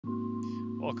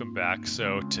Welcome back.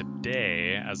 So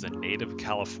today, as a native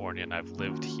Californian, I've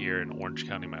lived here in Orange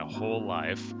County my whole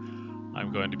life.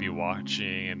 I'm going to be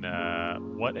watching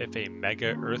what if a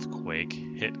mega earthquake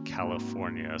hit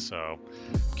California. So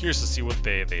curious to see what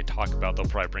they talk about. They'll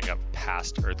probably bring up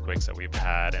past earthquakes that we've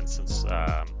had, and since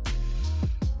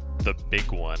the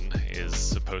big one is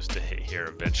supposed to hit here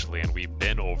eventually, and we've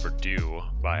been overdue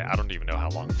by I don't even know how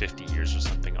long, 50 years or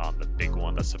something, on the big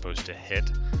one that's supposed to hit.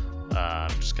 I'm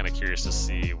just kind of curious to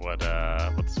see what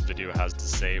this video has to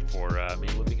say for me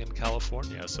living in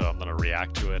California. So I'm going to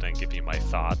react to it and give you my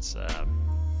thoughts. I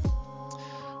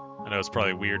know it's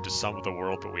probably weird to some of the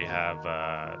world, but we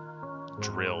have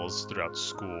drills throughout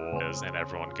school, and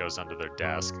everyone goes under their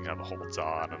desk and kind of holds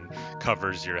on and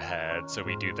covers your head. So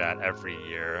we do that every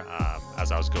year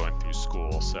as I was going through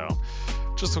school. So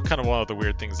just kind of one of the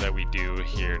weird things that we do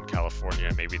here in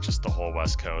California, maybe just the whole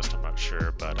West Coast, I'm not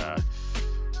sure, but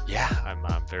yeah,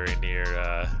 I'm very near,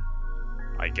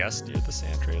 I guess, near the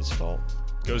San Andreas Fault.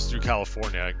 Goes through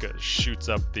California, shoots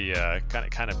up the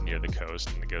kind of near the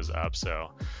coast, and it goes up.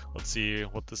 So let's see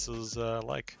what this is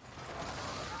like.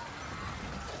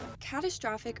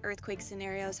 Catastrophic earthquake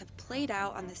scenarios have played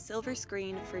out on the silver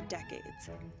screen for decades,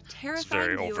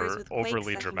 terrifying viewers with quakes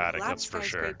overly that dramatic, can that's for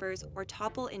sure. skyscrapers or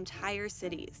topple entire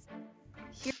cities.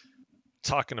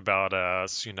 Talking about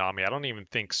tsunami, I don't even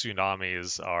think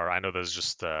tsunamis are. I know there's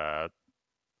just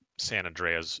San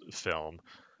Andreas film,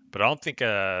 but I don't think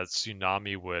a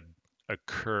tsunami would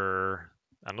occur.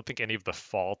 I don't think any of the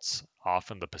faults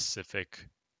off in the Pacific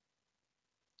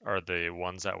are the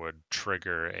ones that would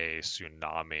trigger a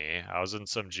tsunami. I was in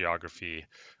some geology,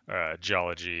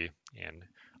 and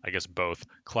I guess both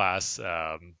class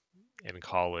in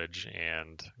college,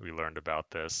 and we learned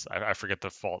about this. I forget the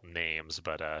fault names,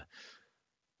 but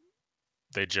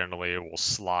they generally will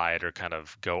slide or kind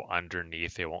of go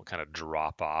underneath. They won't kind of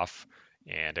drop off,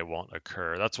 and it won't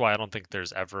occur. That's why I don't think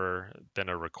there's ever been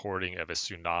a recording of a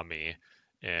tsunami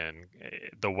in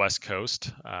the West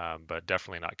Coast, but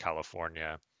definitely not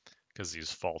California, because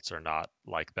these faults are not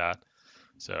like that.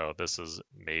 So this is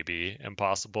maybe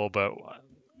impossible, but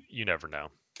you never know.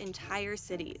 Entire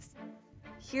cities.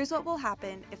 Here's what will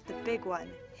happen if the big one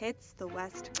hits the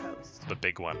West Coast. The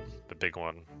big one.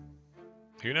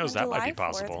 Who knows, On that might be July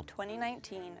 4th, possible.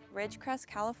 2019, Ridgecrest,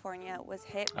 California was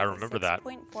hit I with remember a that.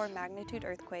 6.4 magnitude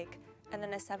earthquake and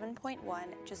then a 7.1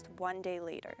 just one day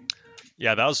later.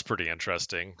 Yeah, that was pretty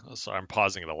interesting. So I'm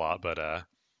pausing it a lot, but yeah,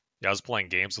 I was playing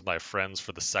games with my friends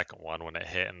for the second one when it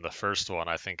hit, and the first one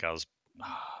I think I was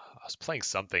playing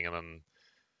something, and then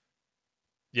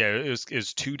yeah, it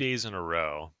was 2 days in a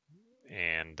row,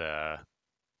 and I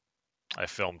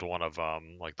filmed one of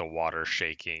them, like the water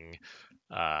shaking,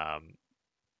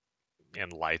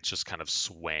 and lights just kind of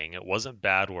swaying. It wasn't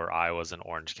bad where I was in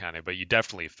Orange County, but you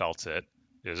definitely felt it.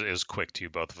 It was quick too.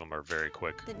 Both of them are very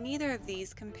quick. But neither of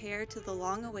these compare to the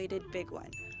long-awaited big one,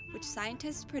 which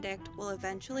scientists predict will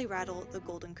eventually rattle the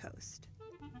Golden Coast.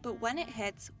 But when it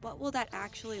hits, what will that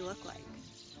actually look like?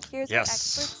 Here's what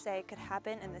experts say could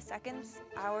happen in the seconds,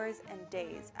 hours, and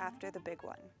days after the big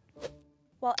one.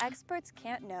 While experts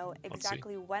can't know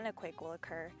exactly when a quake will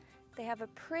occur, they have a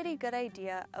pretty good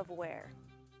idea of where.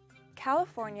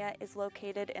 California is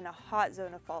located in a hot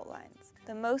zone of fault lines.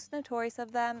 The most notorious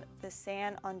of them, the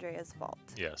San Andreas Fault.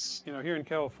 Yes. You know, here in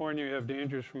California, you have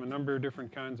dangers from a number of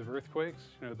different kinds of earthquakes.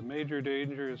 You know, the major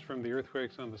danger is from the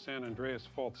earthquakes on the San Andreas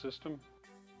Fault system.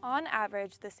 On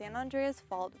average, the San Andreas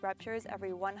Fault ruptures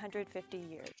every 150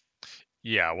 years.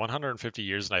 Yeah, 150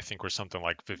 years, and I think we're something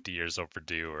like 50 years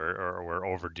overdue, or we're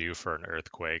overdue for an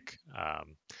earthquake.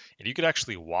 And you could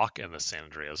actually walk in the San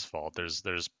Andreas Fault.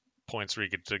 There's points where you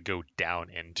get to go down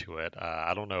into it.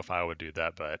 I don't know if I would do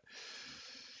that, but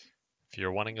if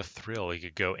you're wanting a thrill, you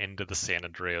could go into the San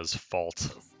Andreas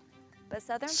Fault. But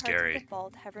southern parts of the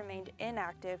fault have remained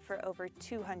inactive for over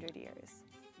 200 years.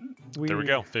 There we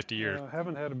go, 50 years.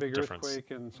 Haven't had a big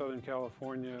earthquake in Southern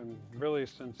California really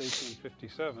since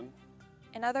 1857.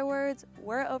 In other words,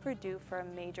 we're overdue for a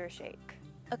major shake.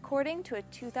 According to a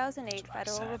 2008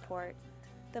 federal report,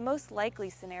 the most likely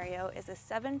scenario is a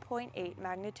 7.8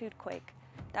 magnitude quake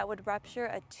that would rupture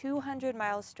a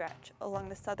 200-mile stretch along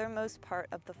the southernmost part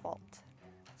of the fault.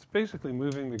 It's basically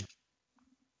moving the...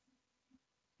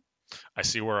 I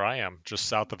see where I am, just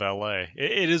south of LA.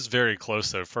 It is very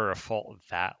close, though, for a fault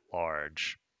that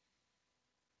large.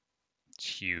 It's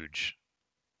huge.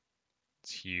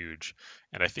 It's huge.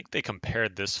 And I think they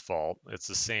compared this fault. It's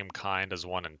the same kind as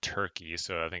one in Turkey.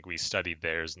 So I think we studied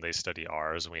theirs and they study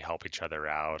ours, and we help each other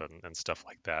out and stuff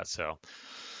like that. So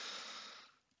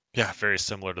yeah, very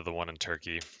similar to the one in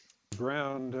Turkey.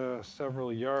 Ground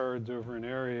several yards over an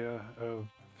area of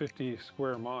 50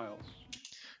 square miles.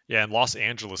 Yeah, and Los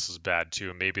Angeles is bad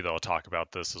too. Maybe they'll talk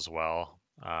about this as well.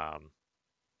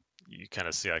 You kind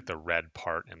of see like the red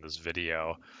part in this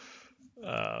video.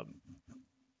 Um,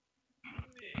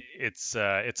 it's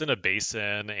in a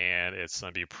basin and it's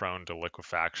going to be prone to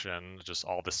liquefaction. Just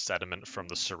all the sediment from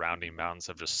the surrounding mountains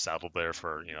have just settled there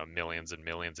for millions and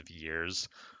millions of years.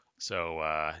 So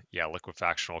yeah,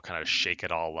 liquefaction will kind of shake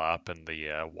it all up, and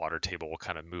the water table will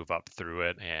kind of move up through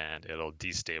it, and it'll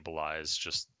destabilize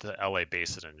just the LA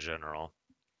basin in general.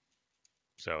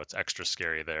 So it's extra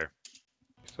scary there.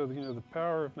 So the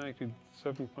power of magnitude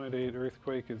 7.8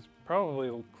 earthquake is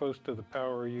probably close to the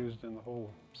power used in the whole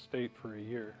state for a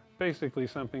year. Basically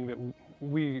something that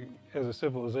we as a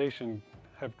civilization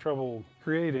have trouble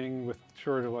creating with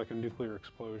short of like a nuclear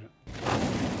explosion.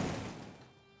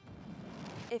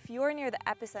 If you're near the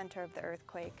epicenter of the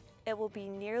earthquake, it will be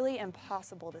nearly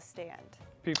impossible to stand.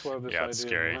 People have this idea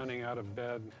scary. of running out of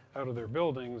bed, out of their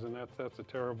buildings, and that's a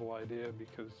terrible idea,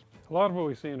 because a lot of what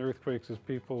we see in earthquakes is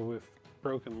people with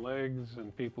broken legs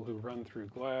and people who run through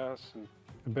glass. And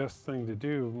the best thing to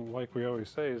do, like we always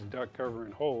say, is duck, cover,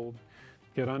 and hold.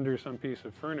 Get under some piece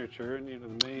of furniture, and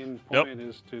the main point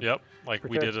is to like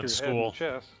we protect did in your school.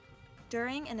 head and chest.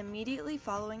 During and immediately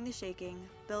following the shaking,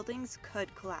 buildings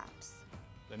could collapse.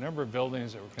 The number of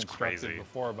buildings that were constructed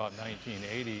before about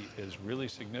 1980 is really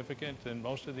significant, and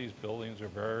most of these buildings are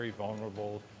very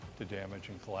vulnerable to damage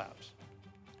and collapse.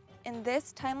 In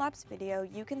this time-lapse video,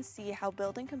 you can see how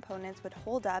building components would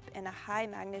hold up in a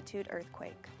high-magnitude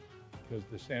earthquake. Because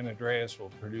the San Andreas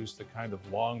will produce the kind of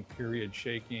long period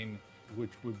shaking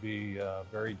which would be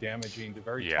very damaging to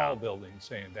very tall buildings,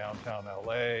 say in downtown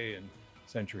LA and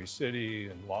Century City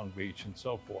and Long Beach and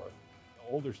so forth.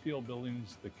 Older steel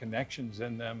buildings, the connections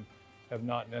in them have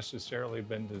not necessarily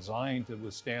been designed to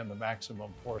withstand the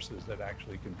maximum forces that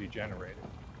actually can be generated.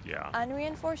 Yeah.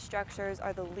 Unreinforced structures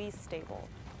are the least stable,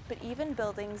 but even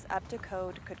buildings up to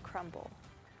code could crumble.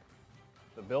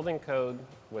 The building code,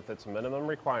 with its minimum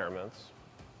requirements,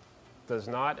 does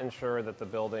not ensure that the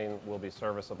building will be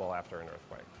serviceable after an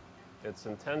earthquake. It's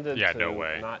intended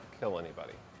to not kill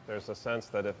anybody. There's a sense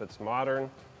that if it's modern,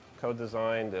 code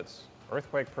designed, it's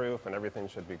earthquake-proof and everything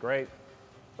should be great,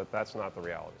 but that's not the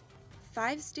reality.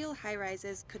 5 steel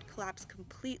high-rises could collapse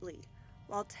completely,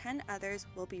 while 10 others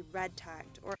will be red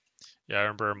tagged. Yeah, I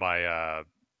remember my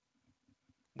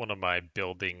one of my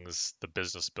buildings, the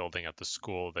business building at the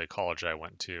school, the college I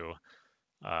went to,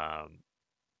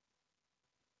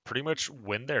 pretty much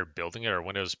when they're building it or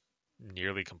when it was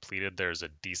nearly completed, there's a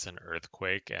decent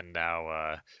earthquake, and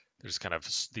now there's kind of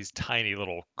these tiny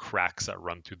little cracks that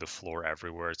run through the floor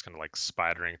everywhere. It's kind of like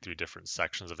spidering through different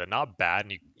sections of it. Not bad,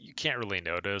 and you can't really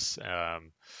notice. Yeah,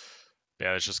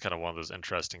 it's just kind of one of those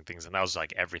interesting things. And that was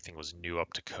like everything was new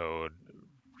up to code.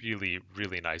 Really,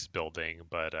 really nice building,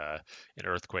 but an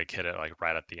earthquake hit it like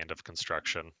right at the end of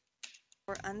construction.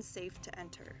 Or unsafe to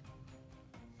enter.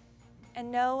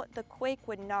 And no, the quake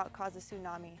would not cause a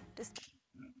tsunami.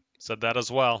 Said that as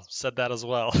well.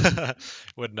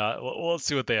 Would not. Well, let's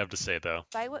see what they have to say, though.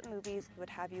 Despite what movies would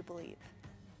have you believe.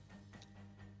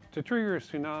 To trigger a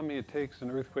tsunami, it takes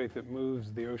an earthquake that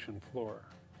moves the ocean floor.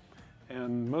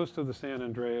 And most of the San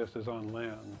Andreas is on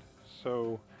land.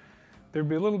 So there'd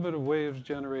be a little bit of waves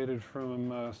generated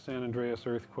from San Andreas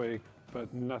earthquake,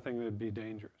 but nothing that'd be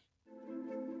dangerous.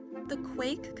 The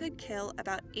quake could kill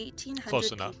about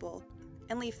 1,800 people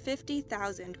and leave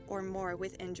 50,000 or more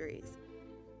with injuries.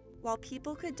 While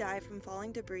people could die from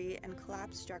falling debris and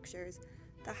collapsed structures,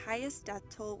 the highest death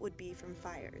toll would be from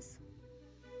fires.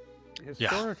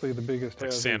 Historically, the biggest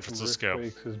hazard San from Francisco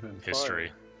earthquakes has been history.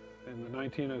 Fire. In the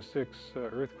 1906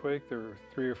 earthquake, there were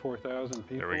 3,000 or 4,000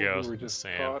 people who were just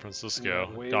San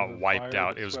Francisco got wiped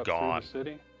out. It was gone.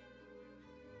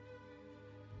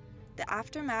 The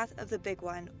aftermath of the big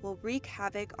one will wreak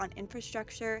havoc on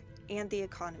infrastructure and the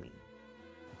economy.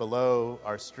 Below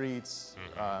our streets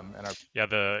and our... Yeah,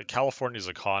 the California's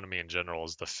economy in general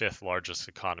is the 5th largest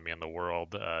economy in the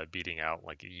world, beating out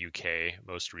like UK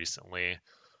most recently,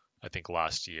 I think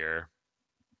last year.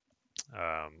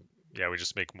 Yeah, we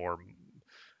just make more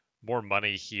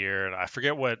money here. And I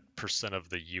forget what percent of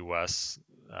the U.S.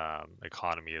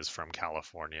 Economy is from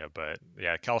California, but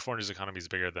yeah, California's economy is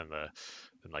bigger than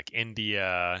like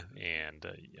India and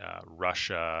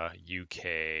Russia, UK,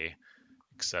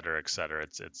 et cetera, et cetera.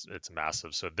 It's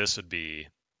massive. So this would be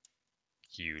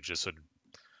huge. This would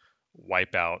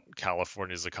wipe out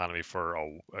California's economy for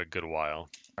a good while.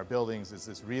 Our buildings is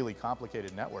this really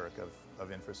complicated network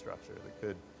of infrastructure that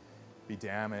could be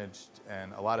damaged,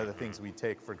 and a lot of the things we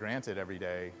take for granted every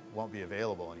day won't be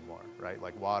available anymore, right?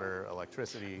 Like water,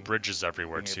 electricity. Bridges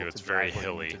everywhere too. It's very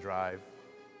hilly. To drive.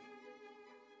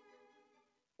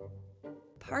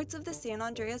 Parts of the San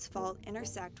Andreas Fault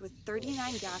intersect with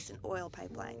 39 gas and oil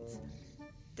pipelines.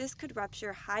 This could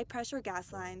rupture high-pressure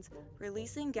gas lines,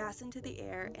 releasing gas into the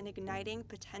air and igniting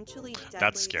potentially deadly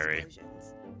That's scary.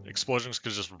 explosions. Explosions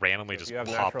could just randomly just If you have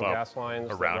pop natural up gas lines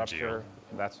that around rupture,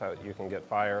 that's how you can get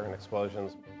fire and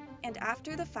explosions. And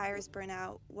after the fires burn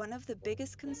out, one of the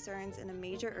biggest concerns in a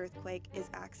major earthquake is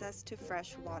access to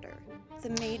fresh water. The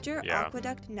major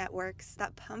aqueduct networks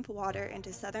that pump water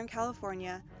into Southern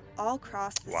California all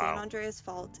cross the San Andreas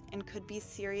Fault and could be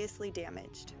seriously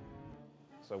damaged.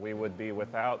 So we would be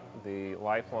without the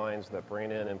lifelines that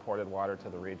bring in imported water to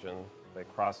the region. They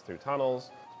cross through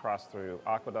tunnels, cross through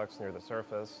aqueducts near the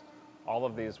surface. All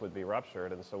of these would be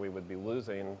ruptured, and so we would be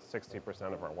losing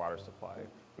 60% of our water supply.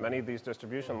 Many of these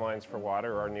distribution lines for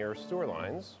water are near sewer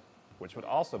lines, which would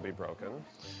also be broken.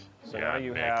 So now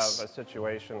you have a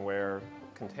situation where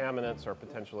contaminants are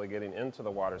potentially getting into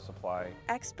the water supply.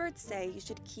 Experts say you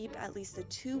should keep at least a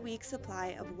 2-week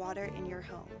supply of water in your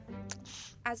home.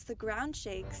 As the ground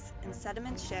shakes and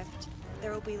sediments shift,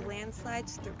 there will be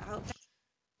landslides throughout.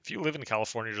 If you live in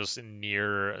California just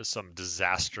near some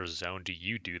disaster zone, do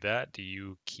you do that? Do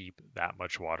you keep that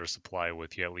much water supply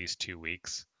with you at least 2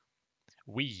 weeks?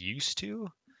 We used to.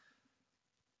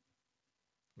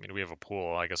 I mean, we have a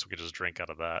pool. I guess we could just drink out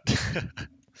of that.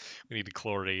 We need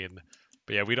chlorine.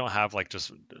 But yeah, we don't have like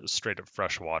just straight up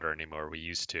fresh water anymore. We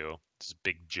used to. Just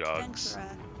big jugs.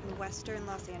 Ventura in western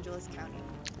Los Angeles County.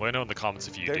 Let me know in the comments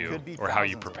if you There do, could be or how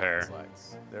you thousands of prepare.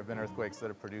 landslides. There have been earthquakes that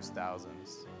have produced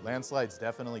thousands. Landslides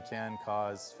definitely can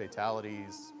cause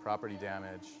fatalities, property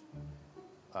damage.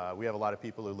 We have a lot of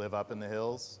people who live up in the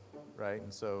hills, right?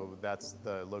 And so that's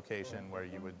the location where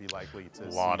you would be likely to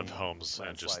see A lot of homes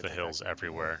and just the hills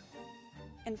everywhere.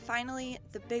 And finally,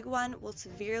 the big one will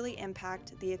severely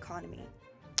impact the economy.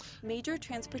 Major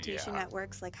transportation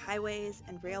networks like highways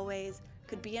and railways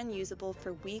could be unusable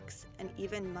for weeks and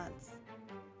even months.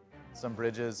 Some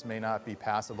bridges may not be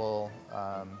passable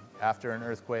after an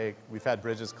earthquake. We've had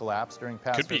bridges collapse during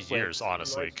past Could be earthquakes. years,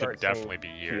 honestly. It could definitely be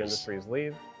The years. industries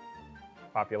leave,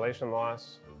 population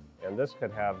loss, and this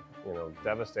could have,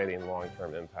 devastating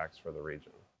long-term impacts for the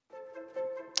region.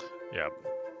 Yeah.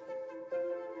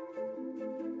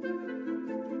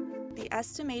 The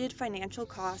estimated financial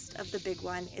cost of the big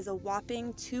one is a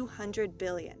whopping $200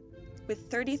 billion, with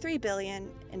 $33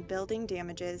 billion in building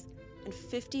damages and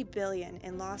 $50 billion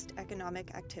in lost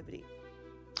economic activity.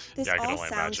 This all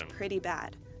sounds pretty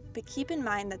bad, but keep in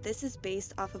mind that this is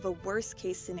based off of a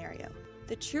worst-case scenario.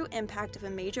 The true impact of a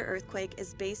major earthquake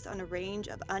is based on a range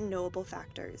of unknowable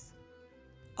factors.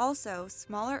 Also,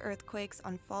 smaller earthquakes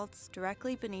on faults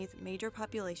directly beneath major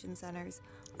population centers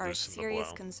are a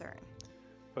serious concern.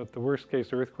 But the worst-case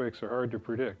earthquakes are hard to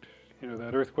predict.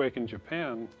 That earthquake in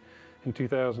Japan in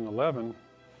 2011,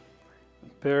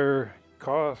 their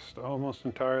cost almost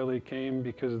entirely came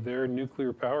because their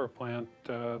nuclear power plant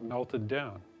melted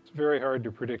down. It's very hard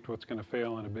to predict what's going to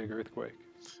fail in a big earthquake.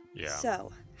 Yeah.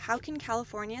 So, how can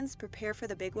Californians prepare for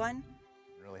the big one?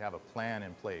 You really have a plan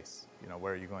in place.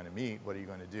 Where are you going to meet? What are you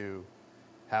going to do?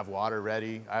 Have water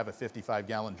ready. I have a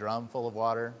 55-gallon drum full of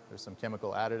water. There's some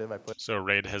chemical additive I put. So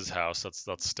raid his house.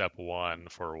 That's step one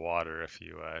for water if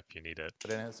you need it.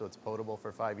 Put in it so it's potable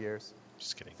for 5 years.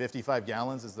 Just kidding. 55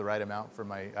 gallons is the right amount for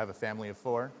I have a family of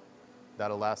 4.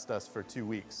 That'll last us for 2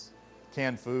 weeks.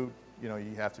 Canned food, you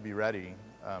have to be ready.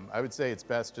 I would say it's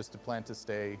best just to plan to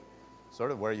stay sort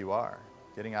of where you are.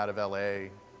 Getting out of LA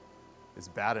is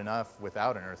bad enough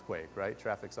without an earthquake, right?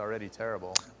 Traffic's already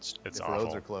terrible. It's if awful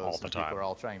roads are closed all the and time. people are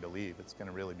all trying to leave, it's going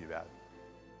to really be bad.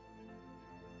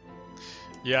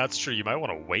 Yeah, it's true. You might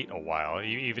want to wait a while,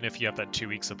 even if you have that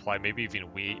 2-week supply. Maybe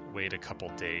even wait a couple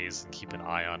days and keep an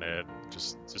eye on it.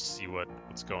 Just see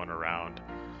what's going around.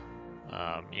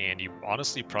 And you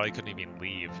honestly probably couldn't even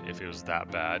leave if it was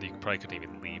that bad. You probably couldn't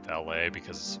even leave LA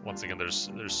because once again, there's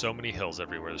so many hills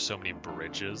everywhere. There's so many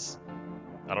bridges.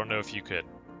 I don't know if you could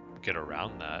get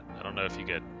around that. I don't know if you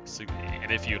could,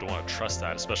 and if you'd want to trust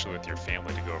that, especially with your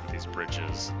family, to go over these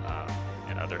bridges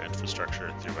and other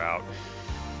infrastructure throughout.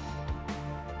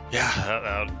 Yeah,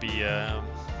 that would be.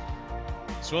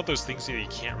 It's one of those things that you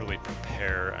can't really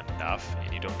prepare enough,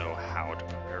 and you don't know how to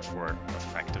prepare for it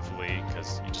effectively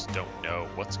because you just don't know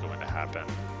what's going to happen.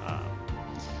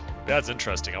 That's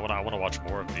interesting. I want to watch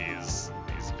more of these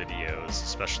videos,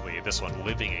 especially this one,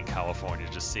 living in California,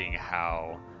 just seeing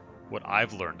what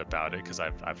I've learned about it because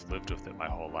I've lived with it my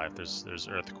whole life. There's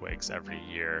earthquakes every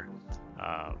year.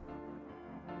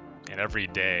 And every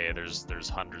day there's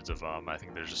hundreds of them. I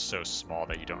think they're just so small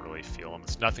that you don't really feel them.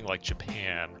 It's nothing like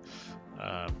Japan,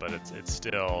 but it's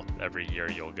still every year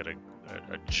you'll get a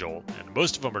a jolt, and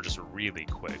most of them are just really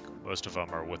quick. Most of them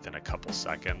are within a couple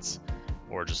seconds,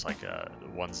 or just like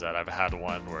ones that I've had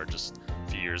one where just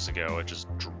a few years ago it just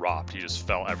dropped. You just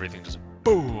felt everything just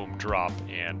boom drop,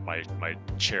 and my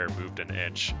chair moved an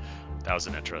inch. That was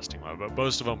an interesting one, but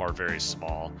most of them are very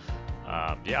small.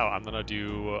 Yeah, I'm gonna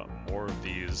do more of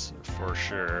these for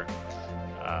sure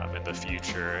in the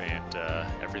future, and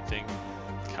everything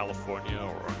California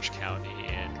or Orange County,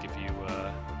 and give you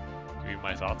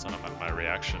my thoughts on them and my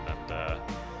reaction, and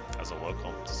as a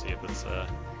local, to see if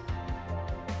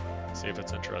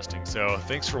it's interesting. So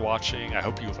thanks for watching. I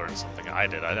hope you learned something. I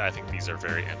did. I think these are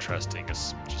very interesting,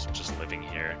 just living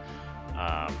here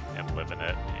and living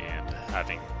it and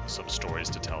having some stories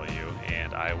to tell you,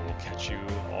 and I will catch you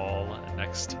all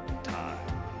next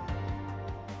time.